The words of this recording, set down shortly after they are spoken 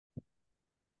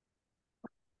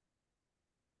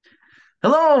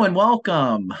Hello and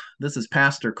welcome. This is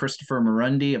Pastor Christopher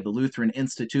Maronde of the Lutheran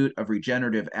Institute of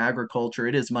Regenerative Agriculture.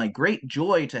 It is my great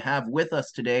joy to have with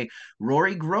us today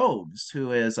Rory Groves,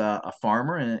 who is a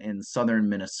farmer in southern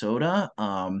Minnesota,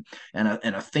 and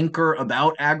a thinker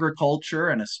about agriculture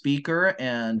and a speaker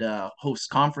and hosts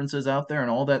conferences out there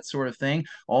and all that sort of thing.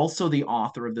 Also, the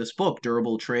author of this book,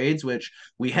 Durable Trades, which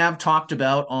we have talked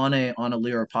about on a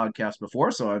Lyra podcast before.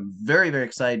 So I'm very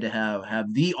excited to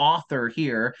have the author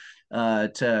here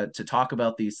to talk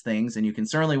about these things. And you can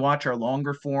certainly watch our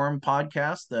longer form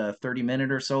podcast, the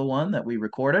 30-minute or so one that we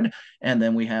recorded, and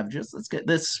then we have just let's get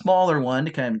this smaller one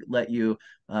to kind of let you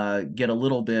get a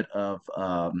little bit of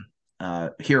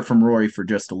hear from Rory for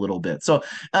just a little bit. So,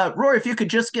 Rory, if you could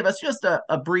just give us just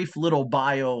a brief little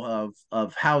bio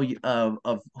of how you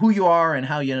of who you are and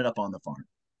how you ended up on the farm.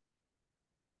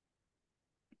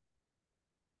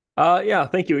 Yeah,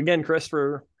 thank you again, Chris,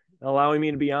 for allowing me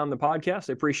to be on the podcast.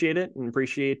 I appreciate it and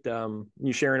appreciate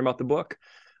you sharing about the book.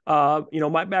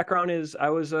 My background is I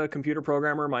was a computer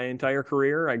programmer my entire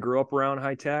career. I grew up around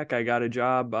high tech. I got a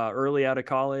job early out of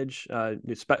college. I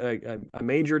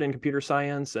majored in computer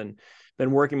science and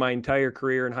been working my entire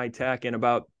career in high tech. And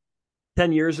about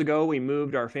 10 years ago, we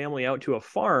moved our family out to a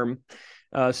farm,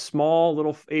 a small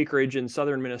little acreage in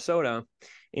southern Minnesota.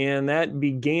 And that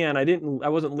began, I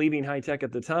wasn't leaving high tech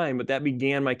at the time, but that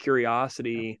began my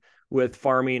curiosity with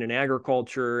farming and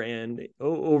agriculture. And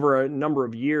over a number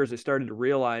of years, I started to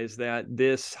realize that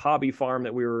this hobby farm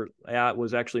that we were at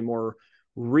was actually more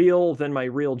real than my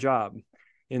real job.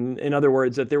 In other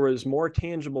words, that there was more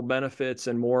tangible benefits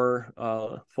and more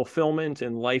fulfillment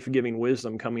and life-giving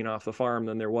wisdom coming off the farm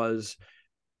than there was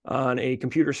on a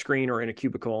computer screen or in a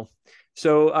cubicle.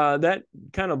 So that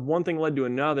kind of one thing led to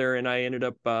another, and I ended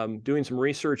up doing some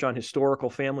research on historical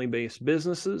family-based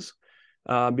businesses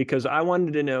because I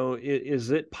wanted to know,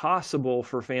 is it possible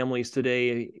for families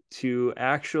today to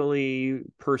actually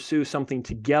pursue something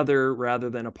together rather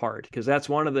than apart? Because that's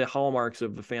one of the hallmarks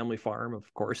of the family farm.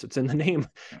 Of course, it's in the name.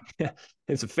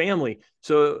 It's a family.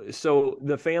 So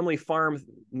the family farm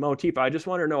motif, I just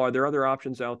want to know, are there other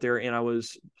options out there? And I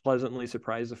was pleasantly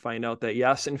surprised to find out that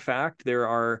yes, in fact, there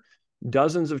are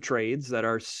dozens of trades that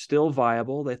are still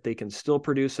viable, that they can still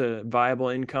produce a viable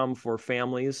income for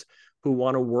families who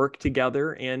want to work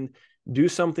together and do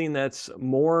something that's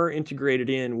more integrated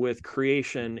in with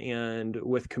creation and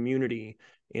with community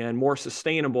and more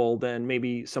sustainable than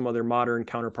maybe some other modern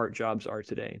counterpart jobs are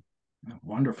today.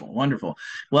 Wonderful, wonderful.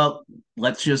 Well,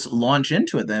 let's just launch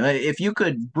into it then. If you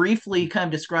could briefly kind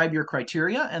of describe your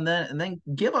criteria and then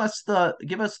give us the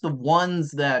ones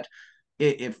that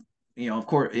if of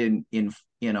course in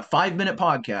a 5 minute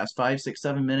podcast, 5, 6,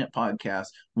 7 minute podcast,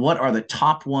 what are the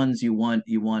top ones you want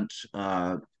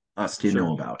us to know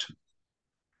Sure. about?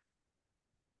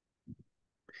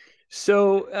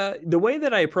 So the way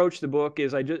that I approached the book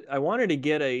is I wanted to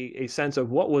get a sense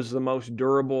of what was the most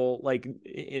durable.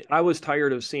 I was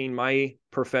tired of seeing my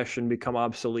profession become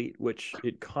obsolete, which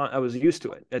I was used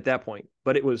to it at that point,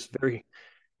 but it was very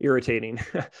irritating.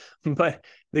 But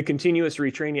the continuous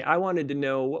retraining, I wanted to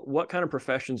know what kind of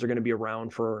professions are going to be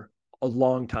around for a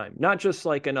long time, not just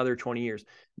like another 20 years,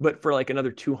 but for like another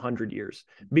 200 years,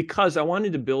 because I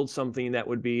wanted to build something that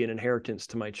would be an inheritance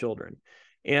to my children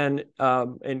and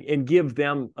give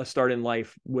them a start in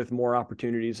life with more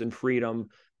opportunities and freedom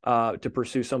to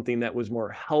pursue something that was more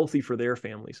healthy for their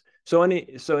families. So in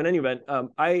any event,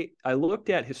 I looked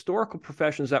at historical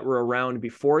professions that were around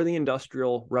before the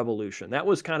Industrial Revolution. That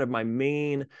was kind of my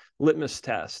main litmus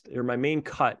test, or my main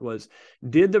cut was,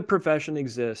 did the profession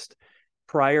exist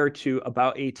prior to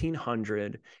about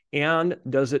 1800, and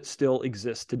does it still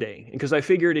exist today? Because I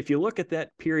figured if you look at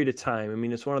that period of time, I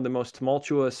mean, it's one of the most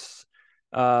tumultuous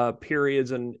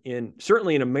periods in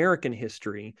certainly in American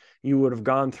history. You would have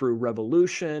gone through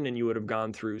revolution, and you would have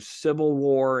gone through civil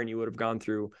war, and you would have gone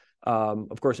through,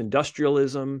 of course,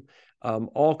 industrialism,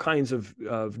 all kinds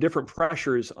of different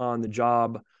pressures on the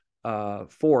job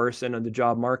force and on the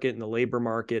job market and the labor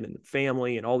market and the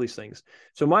family and all these things.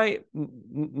 So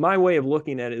my way of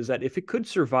looking at it is that if it could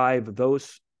survive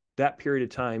that period of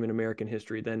time in American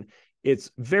history, then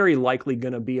it's very likely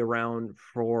going to be around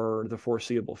for the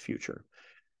foreseeable future.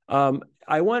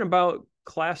 I went about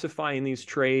classifying these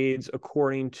trades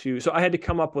so I had to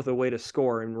come up with a way to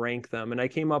score and rank them. And I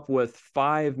came up with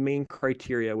 5 main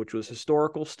criteria, which was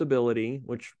historical stability,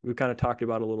 which we kind of talked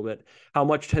about a little bit. How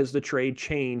much has the trade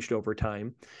changed over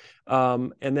time?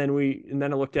 And then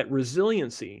I looked at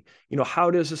resiliency. How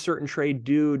does a certain trade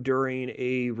do during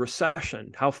a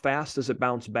recession? How fast does it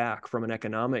bounce back from an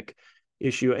economic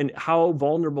issue, and how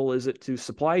vulnerable is it to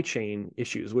supply chain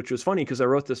issues? Which was funny because I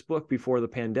wrote this book before the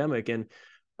pandemic, and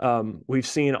We've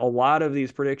seen a lot of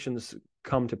these predictions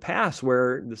come to pass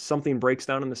where something breaks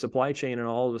down in the supply chain and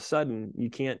all of a sudden you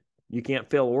can't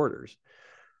fill orders.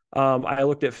 I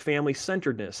looked at family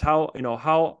centeredness.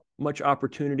 How much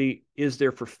opportunity is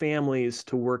there for families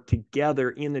to work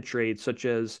together in the trade, such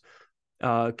as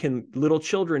can little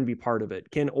children be part of it?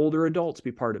 Can older adults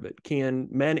be part of it? Can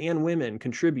men and women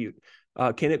contribute?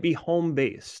 Can it be home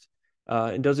based?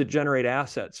 And does it generate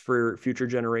assets for future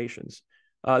generations?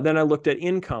 Then I looked at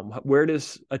income. Where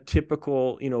does a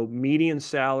typical, median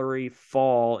salary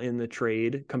fall in the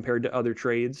trade compared to other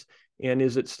trades? And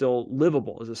is it still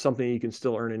livable? Is it something you can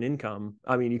still earn an income?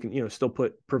 I mean, you can, still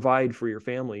provide for your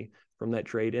family from that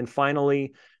trade. And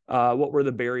finally, what were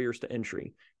the barriers to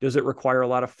entry? Does it require a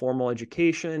lot of formal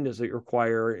education? Does it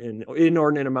require an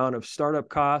inordinate amount of startup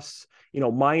costs?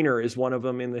 Minor is one of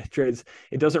them in the trades.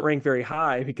 It doesn't rank very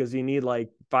high because you need like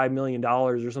 $5 million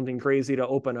or something crazy to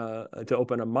open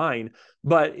a mine.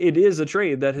 But it is a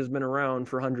trade that has been around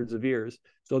for hundreds of years.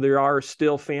 So there are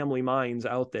still family mines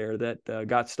out there that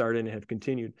got started and have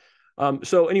continued.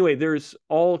 So anyway, there's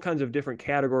all kinds of different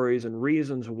categories and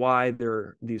reasons why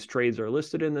these trades are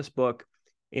listed in this book.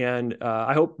 And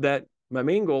I hope that my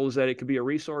main goal is that it could be a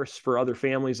resource for other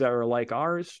families that are like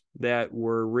ours, that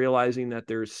we're realizing that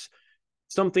there's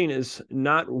something is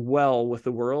not well with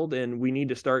the world and we need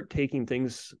to start taking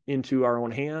things into our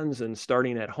own hands and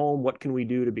starting at home. What can we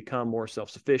do to become more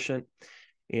self-sufficient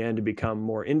and to become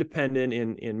more independent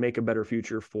and make a better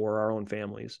future for our own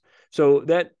families? So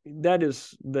that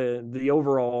is the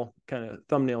overall kind of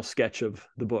thumbnail sketch of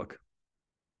the book.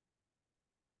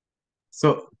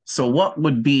 So what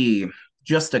would be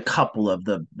just a couple of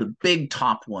the big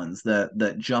top ones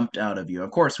that jumped out of you?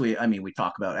 Of course, we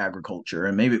talk about agriculture,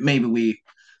 and maybe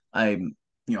I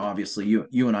obviously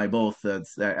you and I both, that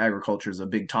agriculture is a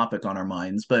big topic on our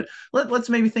minds, but let's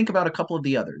maybe think about a couple of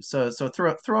the others. So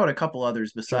throw out a couple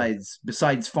others Sure.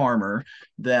 besides farmer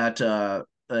that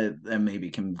and maybe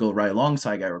can go right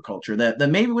alongside agriculture that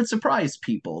maybe would surprise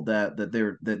people that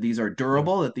these are Yeah.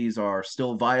 durable, that these are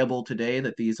still viable today,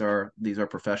 that these are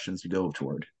professions to go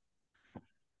toward.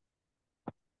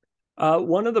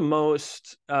 One of the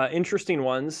most interesting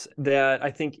ones that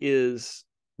I think is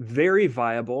very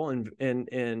viable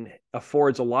and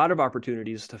affords a lot of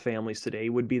opportunities to families today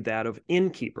would be that of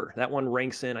innkeeper. That one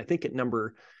ranks in, I think, at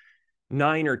number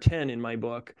 9 or 10 in my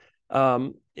book.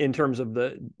 In terms of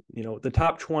the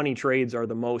top 20 trades are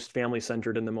the most family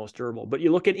centered and the most durable. But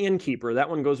you look at innkeeper, that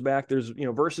one goes back. There's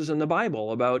verses in the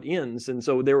Bible about inns, and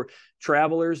so there were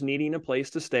travelers needing a place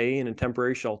to stay in a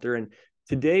temporary shelter. And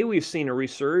today we've seen a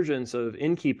resurgence of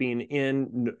innkeeping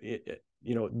in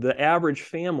the average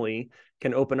family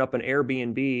can open up an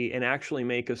Airbnb and actually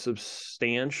make a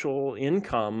substantial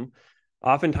income,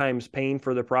 oftentimes paying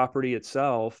for the property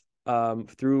itself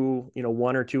through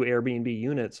one or two Airbnb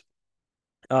units.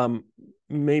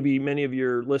 Maybe many of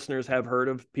your listeners have heard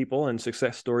of people and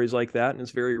success stories like that, and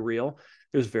it's very real.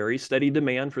 There's very steady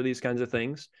demand for these kinds of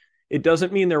things. It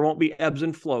doesn't mean there won't be ebbs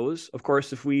and flows. Of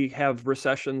course, if we have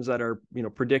recessions that are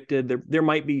predicted, there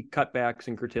might be cutbacks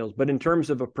and curtails. But in terms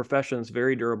of a profession, it's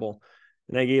very durable.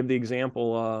 And I gave the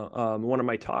example, one of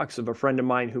my talks, of a friend of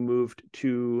mine who moved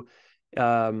to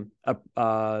a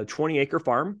 20-acre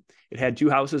farm. It had 2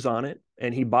 houses on it,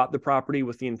 and he bought the property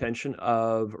with the intention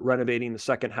of renovating the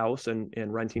second house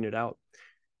and renting it out.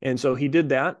 And so he did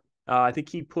that. I think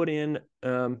he put in,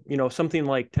 something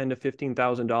like $10,000 to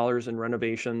 $15,000 in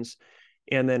renovations,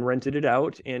 and then rented it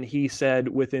out. And he said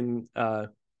within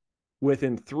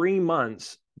 3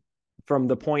 months from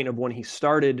the point of when he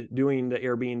started doing the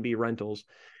Airbnb rentals,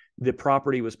 the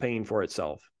property was paying for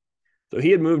itself. So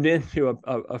he had moved into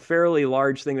a fairly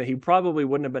large thing that he probably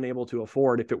wouldn't have been able to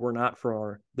afford if it were not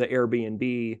for the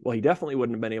Airbnb. Well, he definitely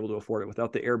wouldn't have been able to afford it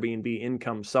without the Airbnb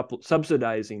income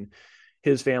subsidizing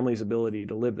his family's ability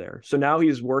to live there. So now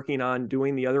he's working on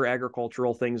doing the other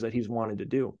agricultural things that he's wanted to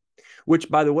do, which,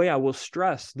 by the way, I will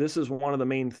stress, this is one of the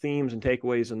main themes and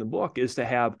takeaways in the book, is to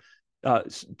have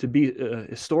to be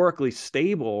historically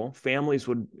stable. Families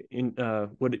would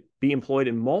be employed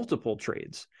in multiple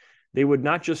trades. They would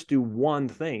not just do one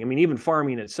thing. I mean, even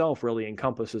farming itself really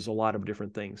encompasses a lot of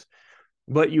different things.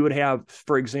 But you would have,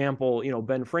 for example,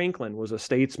 Ben Franklin was a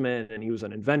statesman, and he was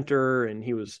an inventor, and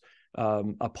he was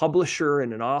a publisher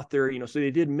and an author. So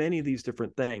they did many of these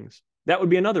different things. That would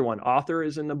be another one. Author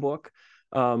is in the book.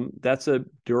 That's a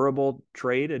durable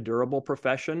trade, a durable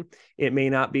profession. It may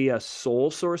not be a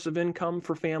sole source of income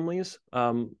for families,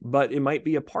 but it might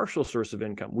be a partial source of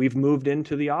income. We've moved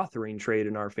into the authoring trade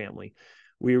in our family.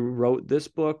 We wrote this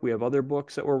book. We have other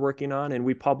books that we're working on, and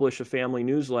we publish a family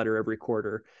newsletter every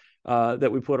quarter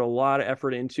that we put a lot of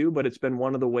effort into, but it's been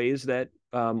one of the ways that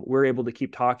we're able to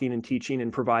keep talking and teaching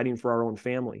and providing for our own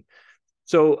family.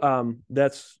 So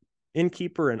that's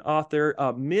innkeeper and author.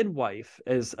 Midwife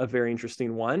is a very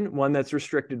interesting one that's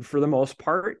restricted for the most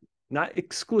part, not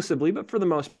exclusively, but for the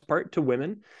most part to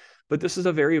women. But this is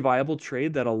a very viable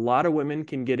trade that a lot of women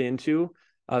can get into,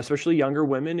 especially younger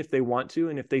women if they want to.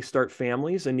 And if they start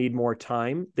families and need more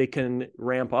time, they can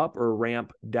ramp up or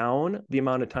ramp down the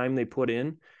amount of time they put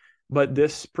in. But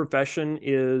this profession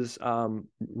is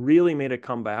really made a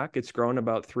comeback. It's grown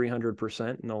about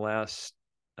 300% in the last,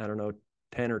 I don't know,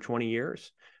 10 or 20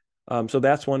 years. So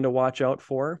that's one to watch out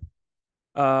for.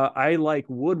 I like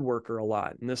woodworker a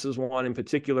lot. And this is one in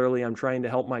particularly I'm trying to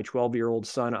help my 12-year-old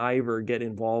son, Ivor, get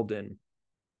involved in.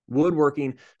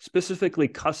 Woodworking, specifically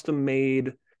custom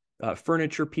made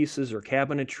furniture pieces or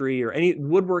cabinetry or any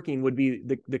woodworking would be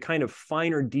the kind of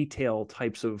finer detail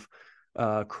types of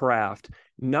craft,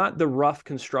 not the rough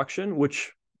construction,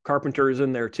 which carpenter is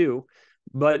in there too.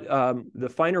 But the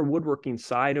finer woodworking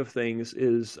side of things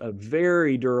is a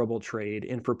very durable trade.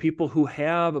 And for people who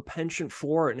have a penchant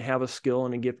for it and have a skill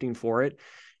and a gifting for it,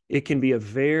 it can be a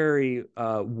very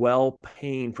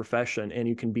well-paying profession. And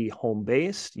you can be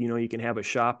home-based. You know, you can have a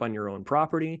shop on your own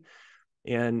property,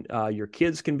 and your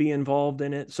kids can be involved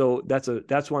in it. So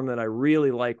that's one that I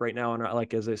really like right now. And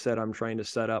like, as I said, I'm trying to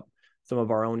set up some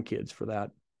of our own kids for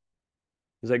that.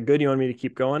 Is that good? You want me to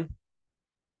keep going?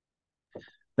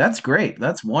 That's great.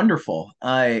 That's wonderful.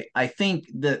 I think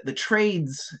the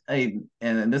trades, and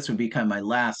this would be kind of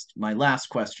my last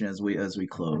question as we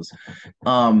close.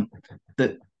 Um,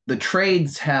 the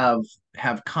trades have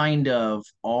kind of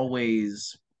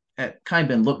always kind of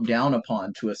been looked down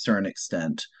upon to a certain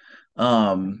extent.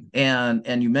 And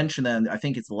you mentioned that I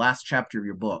think it's the last chapter of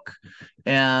your book,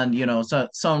 and so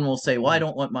someone will say, well, I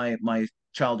don't want my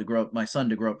child to grow up, my son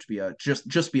to grow up to be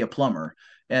just be a plumber.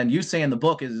 And you say in the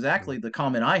book is exactly the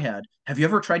comment I had. Have you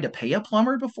ever tried to pay a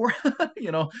plumber before?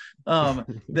 you know,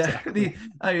 Exactly.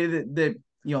 the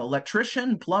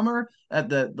electrician, plumber at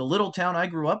the little town I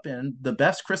grew up in, the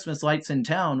best Christmas lights in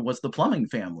town was the plumbing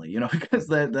family, because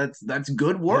that's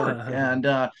good work,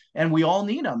 and we all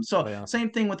need them. So Oh yeah. same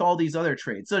thing with all these other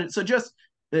trades. So just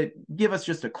give us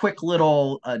just a quick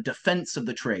little defense of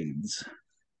the trades.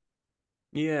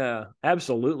 Yeah,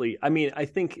 absolutely. I mean, I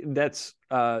think that's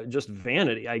just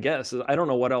vanity, I guess. I don't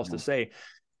know what else to say.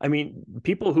 I mean,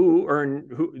 people who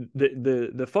earn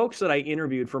the folks that I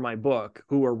interviewed for my book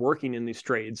who are working in these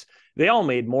trades, they all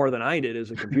made more than I did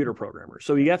as a computer programmer.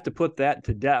 So you have to put that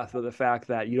to death with the fact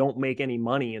that you don't make any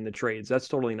money in the trades. That's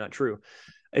totally not true.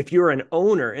 If you're an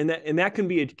owner, and that can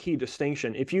be a key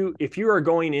distinction. If you are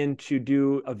going in to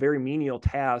do a very menial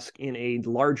task in a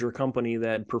larger company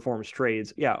that performs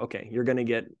trades, yeah, okay, you're going to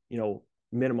get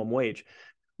minimum wage.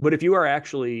 But if you are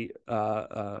actually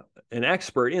an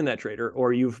expert in that trade,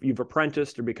 or you've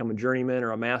apprenticed or become a journeyman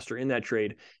or a master in that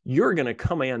trade, you're going to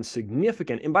command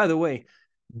significant. And by the way,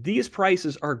 these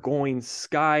prices are going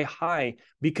sky high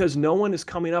because no one is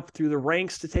coming up through the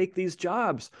ranks to take these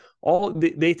jobs.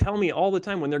 They tell me all the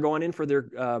time when they're going in for their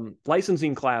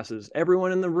licensing classes,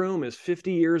 everyone in the room is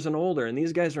 50 years and older, and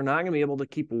these guys are not going to be able to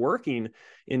keep working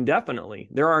indefinitely.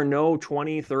 There are no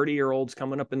 20, 30-year-olds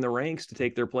coming up in the ranks to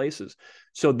take their places.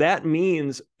 So that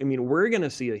means, I mean, we're going to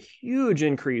see a huge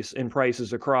increase in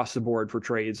prices across the board for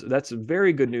trades. That's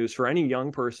very good news for any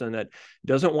young person that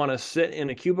doesn't want to sit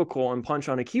in a cubicle and punch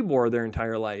on a keyboard their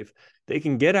entire life. They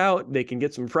can get out, they can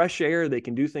get some fresh air, they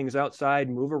can do things outside,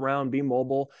 move around, be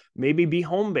mobile, maybe be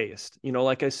home-based.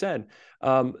 Like I said,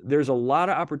 there's a lot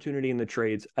of opportunity in the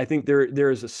trades. I think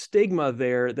there is a stigma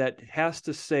there that has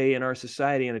to say in our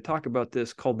society, and I talk about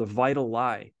this, called the vital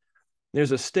lie.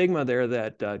 There's a stigma there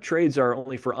that trades are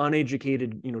only for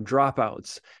uneducated,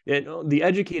 dropouts. The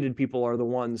educated people are the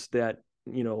ones that,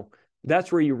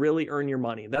 that's where you really earn your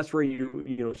money. That's where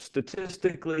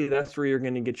statistically, that's where you're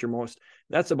going to get your most.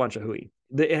 That's a bunch of hooey.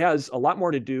 It has a lot more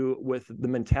to do with the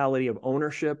mentality of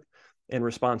ownership and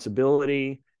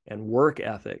responsibility and work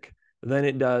ethic than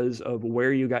it does of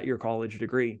where you got your college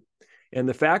degree. And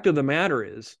the fact of the matter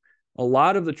is, a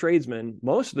lot of the tradesmen,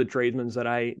 most of the tradesmen that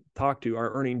I talk to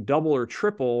are earning double or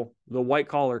triple the white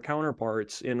collar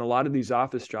counterparts in a lot of these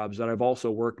office jobs that I've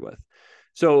also worked with.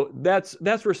 So that's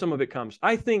where some of it comes.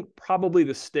 I think probably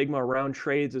the stigma around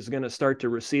trades is going to start to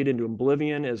recede into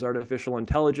oblivion as artificial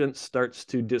intelligence starts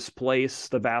to displace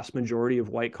the vast majority of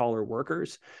white collar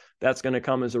workers. That's going to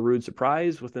come as a rude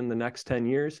surprise within the next 10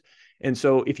 years. And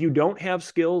so if you don't have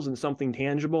skills in something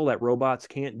tangible that robots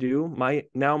can't do,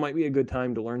 now might be a good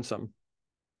time to learn some.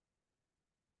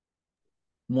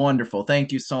 Wonderful.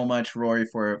 Thank you so much, Rory,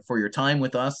 for your time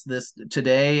with us this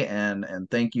today, and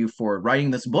thank you for writing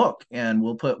this book. And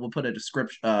we'll put a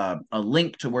description, a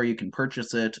link to where you can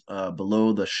purchase it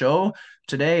below the show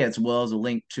today, as well as a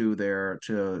link to the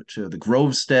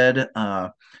Grovestead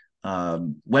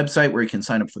website where you can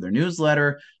sign up for their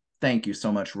newsletter. Thank you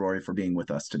so much, Rory, for being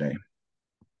with us today.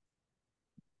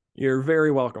 You're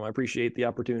very welcome. I appreciate the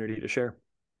opportunity to share.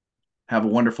 Have a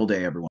wonderful day, everyone.